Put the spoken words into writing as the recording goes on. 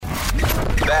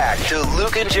to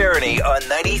Luke and Jeriney on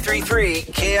 93.3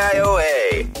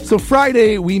 KIOA. So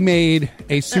Friday, we made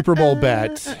a Super Bowl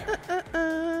bet.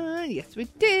 Yes, we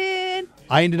did.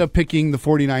 I ended up picking the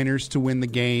 49ers to win the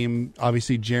game.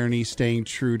 Obviously, Jeriney staying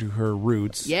true to her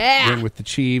roots. Yeah. Went with the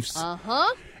Chiefs.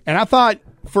 Uh-huh. And I thought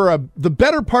for the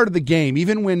better part of the game,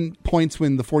 even when the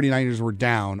 49ers were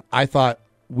down, I thought,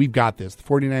 we've got this. The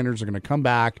 49ers are going to come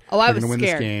back. Oh, I They're was going to win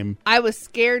scared. this game. I was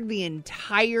scared the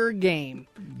entire game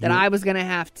that I was going to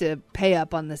have to pay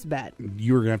up on this bet.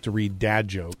 You were going to have to read dad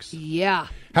jokes. Yeah.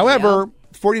 However,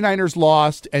 49ers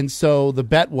lost, and so the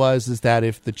bet is that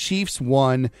if the Chiefs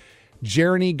won,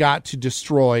 Jeriney got to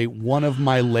destroy one of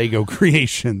my Lego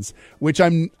creations, which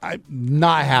I'm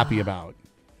not happy about.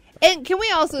 And can we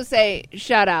also say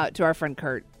shout out to our friend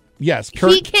Kurt? Yes,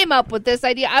 Kurt. He came up with this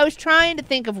idea. I was trying to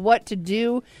think of what to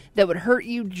do that would hurt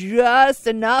you just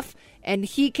enough, and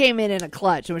he came in a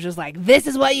clutch and was just like, this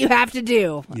is what you have to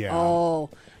do. Yeah. Oh,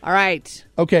 all right.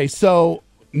 Okay, so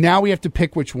now we have to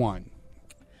pick which one.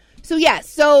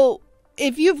 So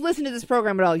if you've listened to this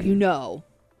program at all, you know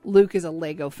Luke is a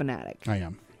Lego fanatic. I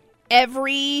am.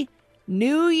 Every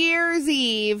New Year's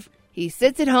Eve, he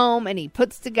sits at home and he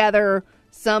puts together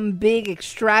some big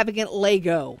extravagant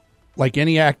Lego. Like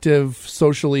any active,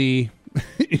 socially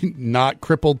not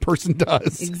crippled person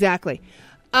does. Exactly.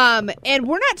 And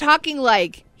we're not talking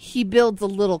like he builds a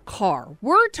little car.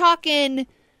 We're talking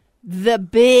the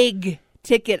big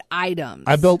ticket items.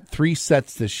 I built 3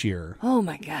 sets this year. Oh,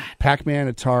 my God.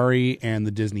 Pac-Man, Atari, and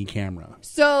the Disney camera.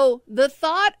 So the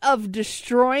thought of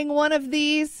destroying one of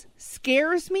these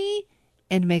scares me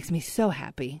and makes me so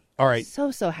happy. All right.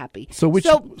 So happy. So which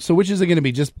is it going to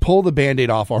be? Just pull the Band-Aid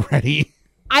off already.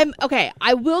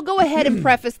 I will go ahead and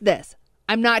preface this.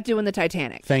 I'm not doing the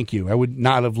Titanic. Thank you. I would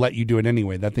not have let you do it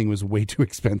anyway. That thing was way too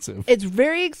expensive. It's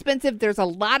very expensive. There's a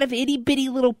lot of itty bitty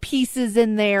little pieces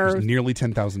in there. There's nearly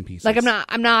 10,000 pieces. Like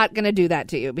I'm not going to do that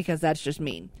to you because that's just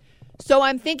mean. So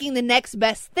I'm thinking the next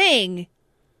best thing,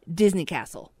 Disney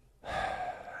Castle.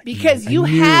 Because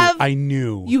I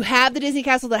knew. You have the Disney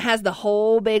Castle that has the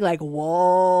whole big like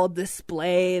wall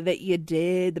display that you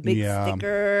did, the big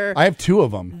sticker. I have 2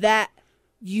 of them. That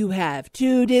you have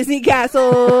 2 Disney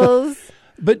Castles.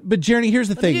 But Jeriney, here's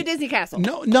the thing. Do Disney Castle.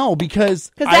 No,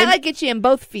 because that like gets you in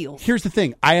both fields. Here's the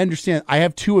thing. I understand. I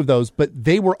have 2 of those, but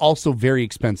they were also very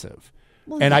expensive.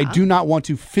 And I do not want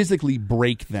to physically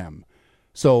break them.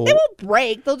 So they won't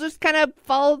break. They'll just kind of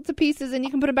fall to pieces and you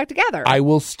can put them back together. I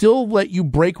will still let you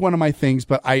break one of my things,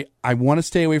 but I want to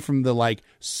stay away from the like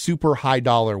super high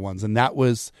dollar ones. And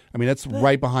that's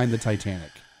right behind the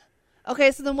Titanic.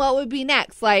 Okay, so then what would be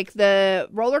next? Like the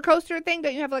roller coaster thing?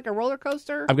 Don't you have like a roller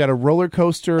coaster? I've got a roller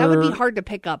coaster. That would be hard to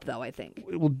pick up, though, I think.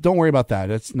 Well, don't worry about that.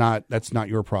 That's not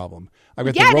your problem. I've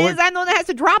got it is. I'm the one that has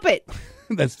to drop it.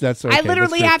 That's okay. I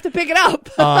literally have to pick it up.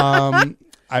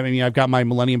 I've got my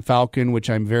Millennium Falcon, which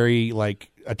I'm very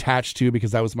attached to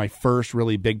because that was my first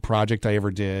really big project I ever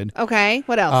did. Okay,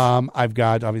 what else? I've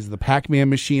got obviously the Pac-Man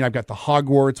machine. I've got the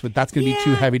Hogwarts, but that's going to be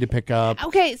too heavy to pick up.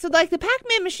 Okay, so like the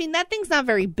Pac-Man machine, that thing's not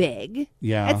very big.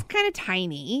 Yeah, it's kind of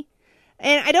tiny,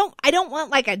 and I don't want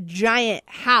like a giant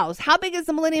house. How big is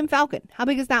the Millennium Falcon? How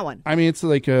big is that one? I mean, it's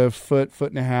like a foot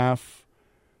and a half.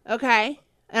 Okay,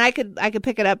 and I could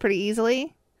pick it up pretty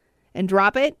easily, and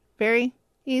drop it very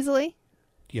easily.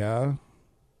 Yeah,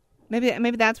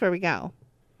 maybe that's where we go.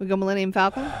 We go Millennium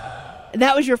Falcon?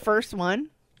 That was your first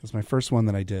one? That's my first one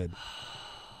that I did.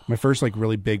 My first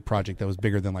really big project that was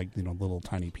bigger than little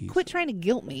tiny piece. Quit trying to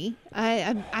guilt me.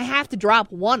 I have to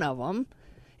drop one of them.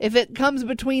 If it comes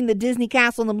between the Disney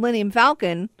Castle and the Millennium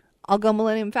Falcon, I'll go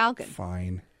Millennium Falcon.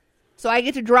 Fine. So I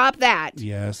get to drop that.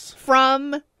 Yes.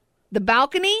 From the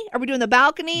balcony? Are we doing the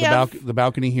balcony? The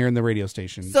balcony here in the radio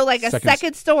station. So like a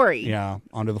second story. Yeah,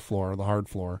 onto the floor, the hard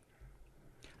floor.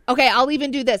 Okay, I'll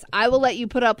even do this. I will let you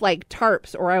put up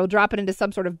tarps, or I will drop it into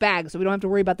some sort of bag so we don't have to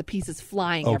worry about the pieces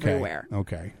flying everywhere.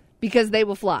 Okay. Because they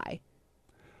will fly.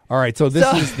 All right, so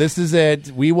this is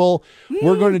it. We're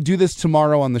going to do this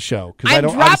tomorrow on the show. I'm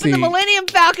dropping the Millennium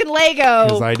Falcon Lego.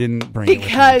 Because I didn't bring it.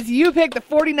 Because you picked the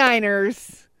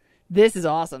 49ers. This is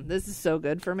awesome. This is so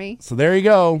good for me. So there you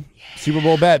go. Yeah. Super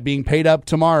Bowl bet being paid up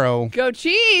tomorrow. Go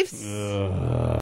Chiefs.